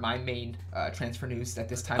to for my main transfer news at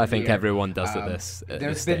this time I of year. think everyone does at this.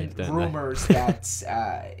 There's been rumors that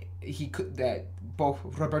that both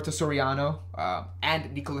Roberto Soriano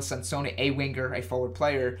and Nicola Sansone, a winger, a forward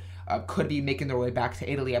player, could be making their way back to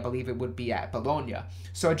Italy. I believe it would be at Bologna.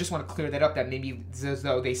 So I just want to clear that up, that maybe as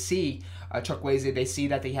though they see Chukwueze, they see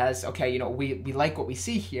that he has, we like what we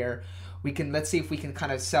see here. Let's see if we can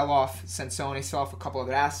kind of sell off Sansone, sell off a couple of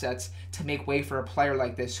assets to make way for a player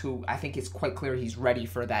like this, who I think it's quite clear he's ready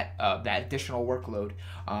for that additional workload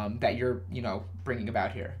that you're bringing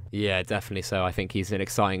about here. Yeah, definitely so. I think he's an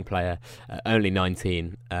exciting player, only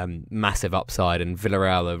 19, massive upside, and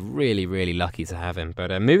Villarreal are really, really lucky to have him.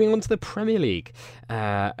 But moving on to the Premier League,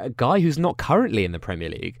 a guy who's not currently in the Premier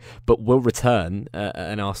League, but will return,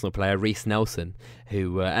 an Arsenal player, Reiss Nelson,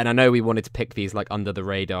 who, and I know we wanted to pick these like under the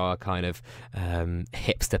radar kind of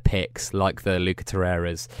hipster picks like the Luca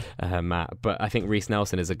Torreiras, Matt, but I think Reiss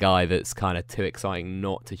Nelson is a guy that's kind of too exciting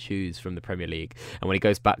not to choose from the Premier League. And when he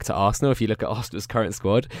goes back to Arsenal, if you look at Arsenal's current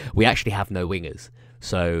squad, we actually have no wingers.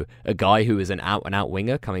 So a guy who is an out-and-out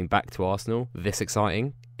winger coming back to Arsenal, this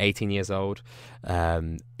exciting, 18 years old,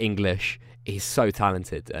 English, he's so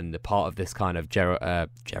talented, and the part of this kind of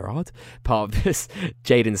part of this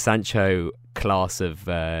Jadon Sancho class of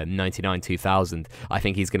 99-2000, I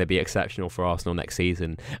think he's going to be exceptional for Arsenal next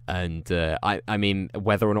season. And I mean,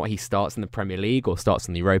 whether or not he starts in the Premier League or starts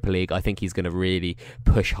in the Europa League, I think he's going to really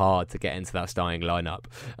push hard to get into that starting lineup.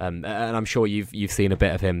 And I'm sure you've seen a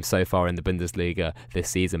bit of him so far in the Bundesliga this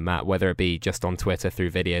season, Matt, whether it be just on Twitter through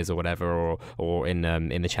videos or whatever, or in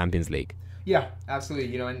the Champions League. Yeah,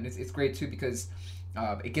 absolutely. And it's great too, because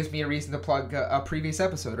it gives me a reason to plug a previous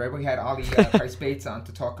episode, right? We had Ali Price Bates on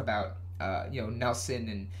to talk about Nelson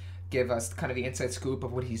and give us kind of the inside scoop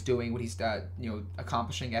of what he's doing, what he's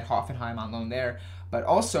accomplishing at Hoffenheim on loan there, but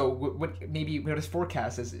also what his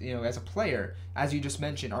forecast is, as a player. As you just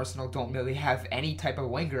mentioned, Arsenal don't really have any type of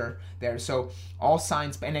winger there, so all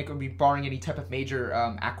signs, and it could be barring any type of major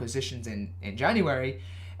acquisitions in January,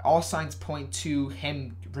 all signs point to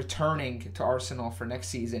him returning to Arsenal for next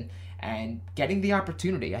season and getting the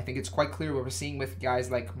opportunity. I think it's quite clear what we're seeing with guys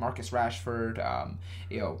like Marcus Rashford,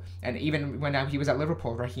 and even when he was at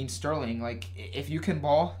Liverpool, Raheem Sterling. Like, if you can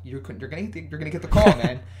ball, you're gonna get the call,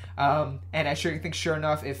 man. And I think, sure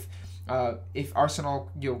enough, if Arsenal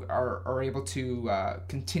are able to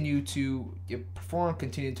continue to perform,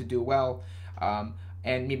 continue to do well,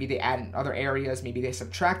 and maybe they add in other areas, maybe they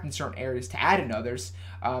subtract in certain areas to add in others,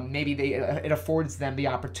 maybe it affords them the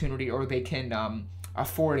opportunity, or they can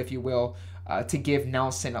afford, if you will, to give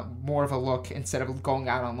Nelson more of a look instead of going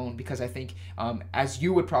out on loan, because I think, as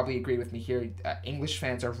you would probably agree with me here, English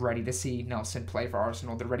fans are ready to see Nelson play for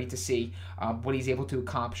Arsenal. They're ready to see what he's able to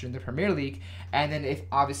accomplish in the Premier League, and then if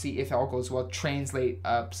all goes well, translate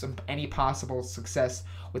any possible success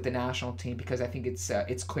with the national team, because I think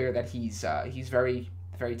it's clear that he's very,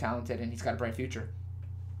 very talented and he's got a bright future.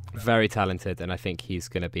 Very talented, and I think he's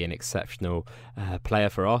going to be an exceptional player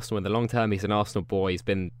for Arsenal in the long term. He's an Arsenal boy. He's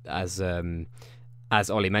been, as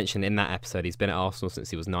Ollie mentioned in that episode, he's been at Arsenal since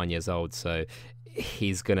he was 9 years old. So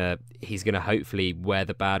he's gonna hopefully wear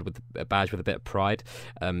the badge with a bit of pride.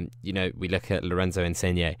 We look at Lorenzo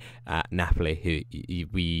Insigne at Napoli, who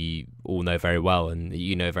we all know very well, and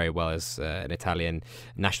you know very well as an Italian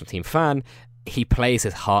national team fan. He plays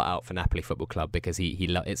his heart out for Napoli Football Club because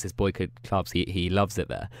it's his boyhood clubs. He loves it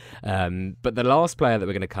there. But the last player that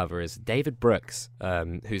we're going to cover is David Brooks,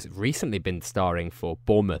 who's recently been starring for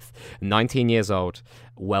Bournemouth. 19 years old,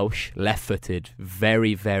 Welsh, left-footed,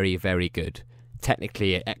 very, very, very good.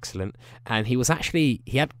 Technically excellent. And he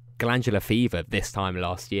had glandular fever this time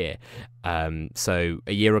last year. So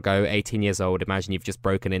a year ago, 18 years old, imagine you've just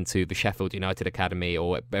broken into the Sheffield United Academy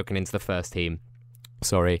or broken into the first team.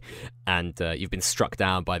 And you've been struck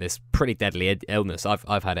down by this pretty deadly illness.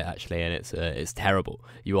 I've had it actually, and it's terrible.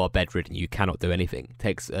 You are bedridden. You cannot do anything. It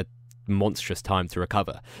takes a monstrous time to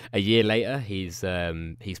recover. A year later, he's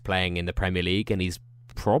playing in the Premier League, and he's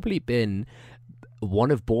probably been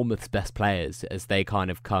one of Bournemouth's best players as they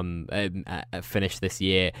kind of come finish this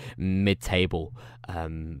year mid-table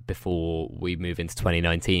before we move into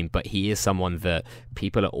 2019. But he is someone that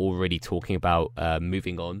people are already talking about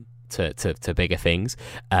moving on to bigger things.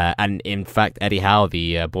 And in fact, Eddie Howe,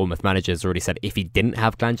 the Bournemouth manager, has already said if he didn't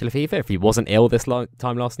have glandular fever, if he wasn't ill this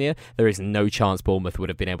time last year, there is no chance Bournemouth would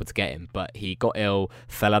have been able to get him. But he got ill,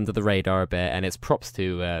 fell under the radar a bit, and it's props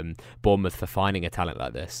to Bournemouth for finding a talent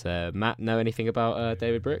like this. Matt, know anything about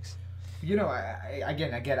David Brooks? I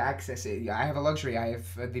get access. I have a luxury. I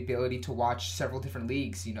have the ability to watch several different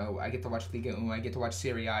leagues. I get to watch Liga 1, I get to watch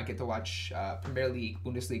Serie A, I get to watch Premier League,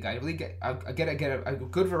 Bundesliga. I get a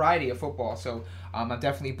good variety of football. So I'm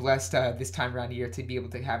definitely blessed this time around here to be able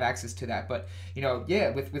to have access to that. But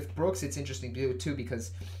with Brooks, it's interesting too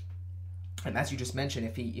because. And as you just mentioned,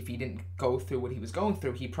 if he didn't go through what he was going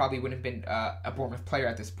through, he probably wouldn't have been a Bournemouth player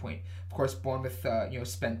at this point. Of course, Bournemouth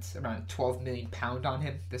spent around £12 million on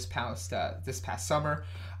him this past summer,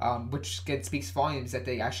 which speaks volumes that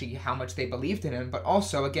they actually how much they believed in him. But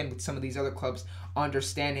also, again, with some of these other clubs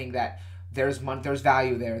understanding that there's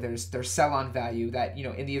value there, there's sell-on value that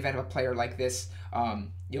in the event of a player like this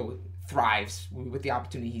thrives with the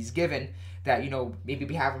opportunity he's given. That maybe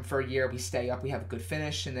we have him for a year, we stay up, we have a good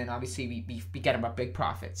finish, and then obviously we get him a big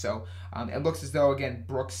profit. So it looks as though again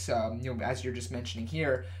Brooks, as you're just mentioning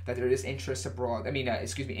here, that there is interest abroad.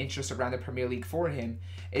 Interest around the Premier League for him.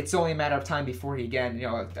 It's only a matter of time before he again,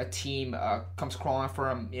 a team comes crawling for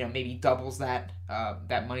him. Maybe doubles that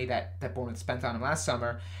money that Bournemouth spent on him last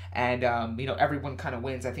summer, and everyone kind of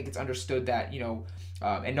wins. I think it's understood that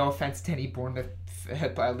and no offense to any Bournemouth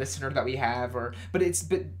listener that we have, but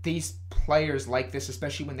these players like this,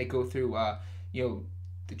 especially when they go through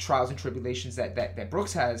the trials and tribulations that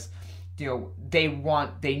Brooks has,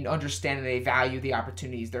 they understand and they value the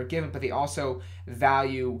opportunities they're given, but they also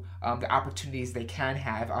value the opportunities they can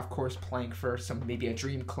have, of course, playing for maybe a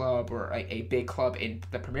dream club or a big club in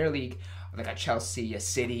the Premier League, like a Chelsea, a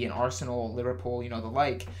City, an Arsenal, Liverpool, the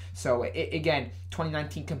like. So again,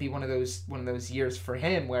 2019 can be one of those years for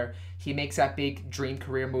him where he makes that big dream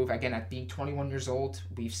career move. Again, at being 21 years old,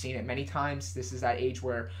 we've seen it many times. This is that age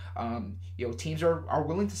where teams are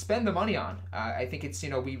willing to spend the money on. I think it's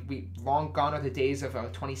we long gone are the days of a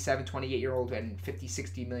 27, 28-year-old and 50,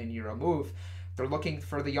 60 million euro move. They're looking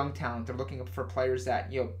for the young talent. They're looking for players that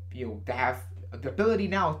they have the ability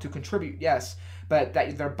now to contribute, yes, but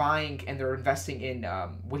that they're buying and they're investing in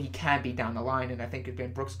what he can be down the line. And I think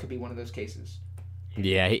Ben Brooks could be one of those cases.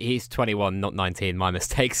 Yeah, he's 21, not 19. My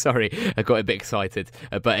mistake. Sorry, I got a bit excited.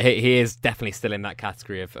 But he is definitely still in that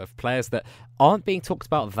category of players that aren't being talked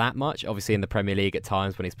about that much. Obviously, in the Premier League at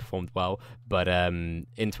times when he's performed well, but in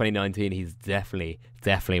 2019, he's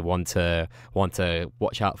definitely one to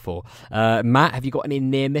watch out for. Matt, have you got any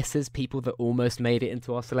near misses? People that almost made it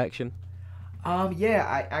into our selection?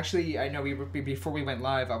 I know before we went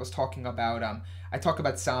live, I was talking about I talk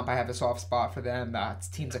about Samp. I have a soft spot for them. It's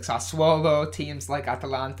teams like Sassuolo, teams like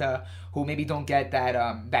Atalanta, who maybe don't get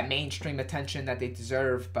that mainstream attention that they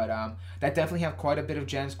deserve, but that definitely have quite a bit of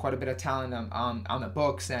gems, quite a bit of talent on the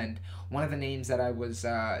books. And one of the names that I was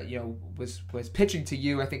was pitching to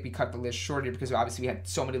you, I think we cut the list short here because obviously we had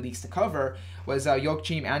so many leagues to cover, was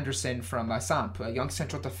Joachim Andersen from Samp, a young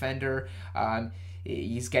central defender.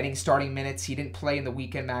 He's getting starting minutes. He didn't play in the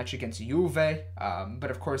weekend match against Juve,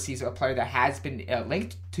 but of course he's a player that has been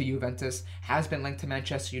linked to Juventus, has been linked to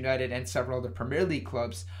Manchester United and several other Premier League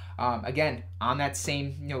clubs. Again, on that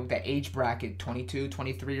same, that age bracket, 22,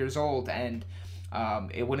 23 years old, and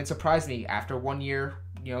it wouldn't surprise me after 1 year,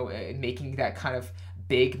 making that kind of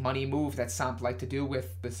big money move that Samp like to do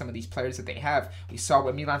with some of these players that they have. We saw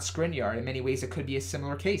with Milan Skriniar. In many ways, it could be a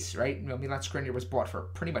similar case, right? Milan Skriniar was bought for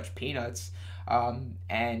pretty much peanuts.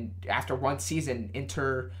 And after one season,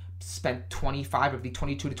 Inter spent 25 of the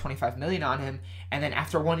 22 to 25 million on him. And then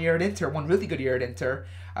after 1 year at Inter, one really good year at Inter,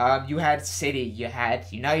 you had City, you had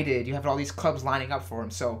United, you have all these clubs lining up for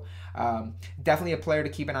him. So definitely a player to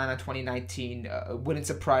keep an eye on 2019. Wouldn't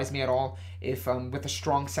surprise me at all if with a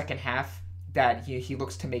strong second half that he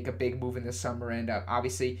looks to make a big move in the summer. And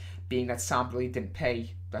obviously, being that Samp really didn't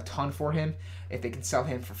pay a ton for him, if they can sell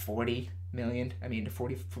him for 40 million, 30 to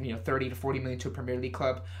 40 million to a Premier League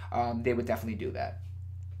club, they would definitely do that.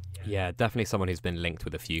 Yeah, definitely someone who's been linked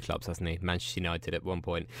with a few clubs, hasn't he? Manchester United at one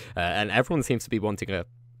point, and everyone seems to be wanting a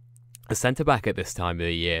a centre-back at this time of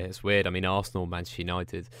the year. It's weird. I mean, Arsenal, Manchester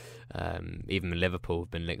United, even Liverpool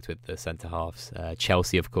have been linked with the centre-halves.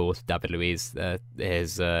 Chelsea, of course, David Luiz,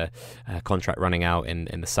 his contract running out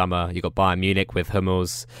in the summer. You've got Bayern Munich with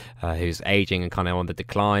Hummels, who's ageing and kind of on the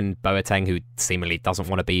decline. Boateng, who seemingly doesn't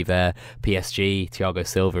want to be there. PSG, Thiago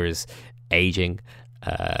Silva is ageing.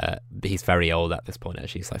 He's very old at this point,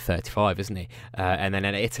 actually. He's like 35, isn't he? And then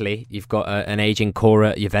in Italy, you've got an aging core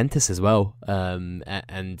at Juventus as well.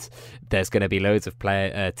 And there's going to be loads of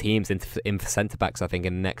teams in for centre-backs, I think,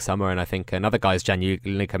 in next summer. And I think another guy is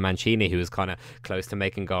Gianluca Mancini, who was kind of close to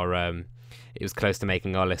making our... It was close to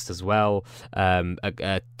making our list as well.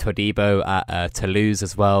 Todibo at Toulouse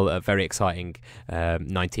as well, a very exciting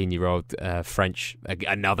 19-year-old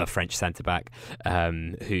another French centre-back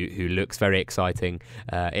who looks very exciting.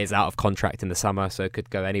 Is out of contract in the summer, so could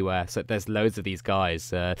go anywhere. So there's loads of these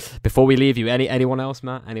guys. Before we leave you, anyone else,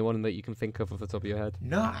 Matt? Anyone that you can think of off the top of your head?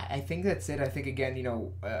 No, I think that's it. I think, again,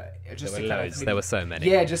 just there were loads. There were so many.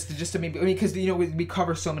 Yeah, just to maybe, because we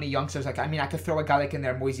cover so many youngsters. Like, I mean, I could throw a guy like in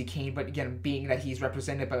there, Moise Kean, but again, being that he's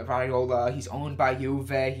represented by Raiola, he's owned by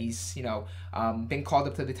Juve, he's been called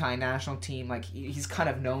up to the Italian national team. Like, he's kind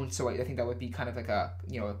of known, so I think that would be kind of like a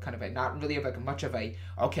not really of like much of a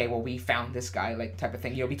okay, well, we found this guy like type of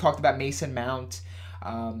thing. We talked about Mason Mount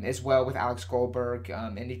as well with Alex Goldberg,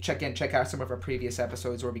 and you check out some of our previous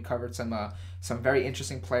episodes where we covered some very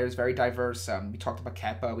interesting players, very diverse. We talked about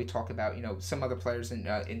Kepa, we talked about some other players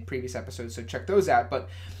in previous episodes, so check those out. But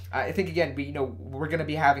I think, again, we're going to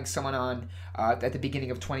be having someone on at the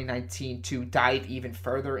beginning of 2019 to dive even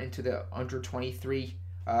further into the under 23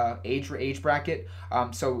 age bracket.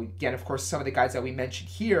 So again, of course, some of the guys that we mentioned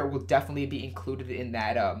here will definitely be included in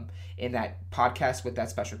that podcast with that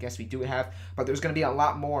special guest we do have. But there's going to be a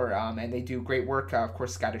lot more, and they do great work, of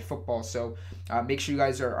course, Scouted Football. So make sure you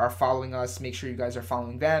guys are following us. Make sure you guys are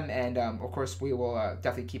following them, and of course, we will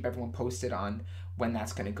definitely keep everyone posted on when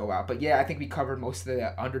that's going to go out. But yeah, I think we covered most of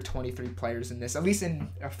the under 23 players in this, at least in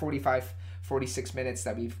 46 minutes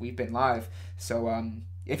that we've been live. So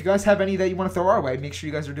if you guys have any that you want to throw our way, make sure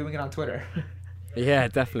you guys are doing it on Twitter. Yeah,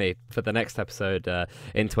 definitely. For the next episode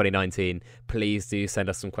in 2019, please do send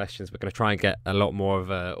us some questions. We're going to try and get a lot more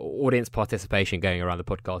of audience participation going around the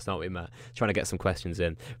podcast, aren't we, Matt? Trying to get some questions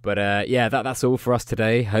in. But yeah, that's all for us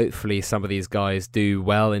today. Hopefully some of these guys do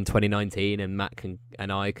well in 2019 and Matt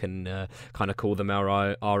and I can kind of call them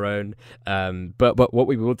our own. But what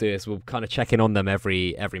we will do is we'll kind of check in on them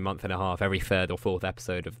every month and a half, every third or fourth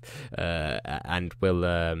episode of, and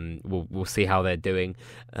we'll see how they're doing.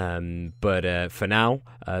 But for now,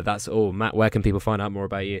 that's all. Matt, where can people find out more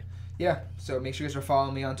about you? Yeah, so make sure you guys are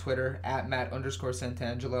following me on Twitter at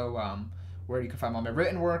Matt_Santangelo, where you can find all my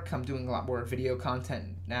written work. I'm doing a lot more video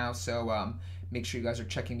content now, so make sure you guys are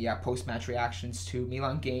checking me out, post-match reactions to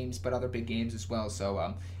Milan games, but other big games as well.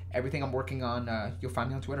 So everything I'm working on, you'll find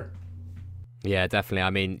me on Twitter. Yeah, definitely.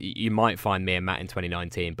 I mean, you might find me and Matt in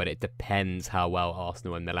 2019, but it depends how well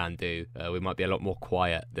Arsenal and Milan do. We might be a lot more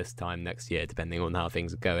quiet this time next year, depending on how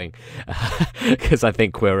things are going, because I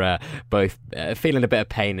think we're both feeling a bit of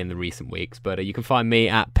pain in the recent weeks. But you can find me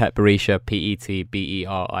at Pet Berisha,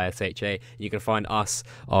 PETBERISHA. You can find us,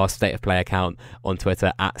 our State of Play account on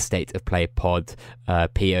Twitter at State of Play Pod,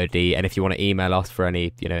 POD. And if you want to email us for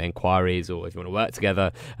any inquiries, or if you want to work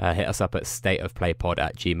together, hit us up at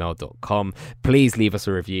stateofplaypod@gmail.com. Please leave us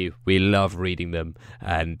a review. We love reading them.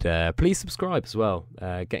 And please subscribe as well.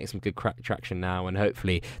 Getting some good traction now. And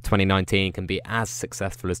hopefully 2019 can be as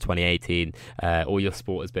successful as 2018. All your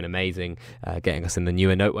support has been amazing. Getting us in the new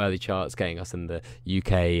and noteworthy charts. Getting us in the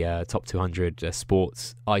UK top 200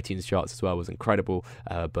 sports iTunes charts as well was incredible.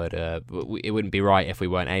 But it wouldn't be right if we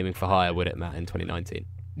weren't aiming for higher, would it, Matt, in 2019?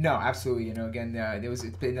 No, absolutely. Again,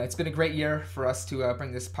 it's been a great year for us to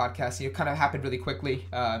bring this podcast. It kind of happened really quickly.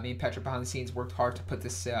 Me and Petra behind the scenes worked hard to put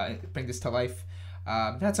this, bring this to life.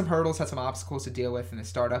 Had some hurdles, had some obstacles to deal with in the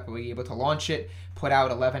startup, but we were able to launch it, put out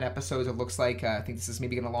 11 episodes, it looks like. I think this is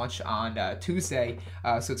maybe going to launch on Tuesday,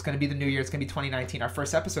 so it's going to be the new year. It's going to be 2019, our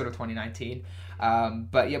first episode of 2019.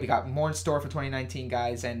 But yeah, we got more in store for 2019,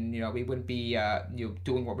 guys, and we wouldn't be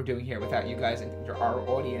doing what we're doing here without you guys and our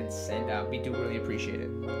audience, and we do really appreciate it.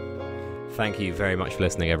 Thank you very much for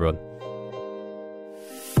listening, everyone.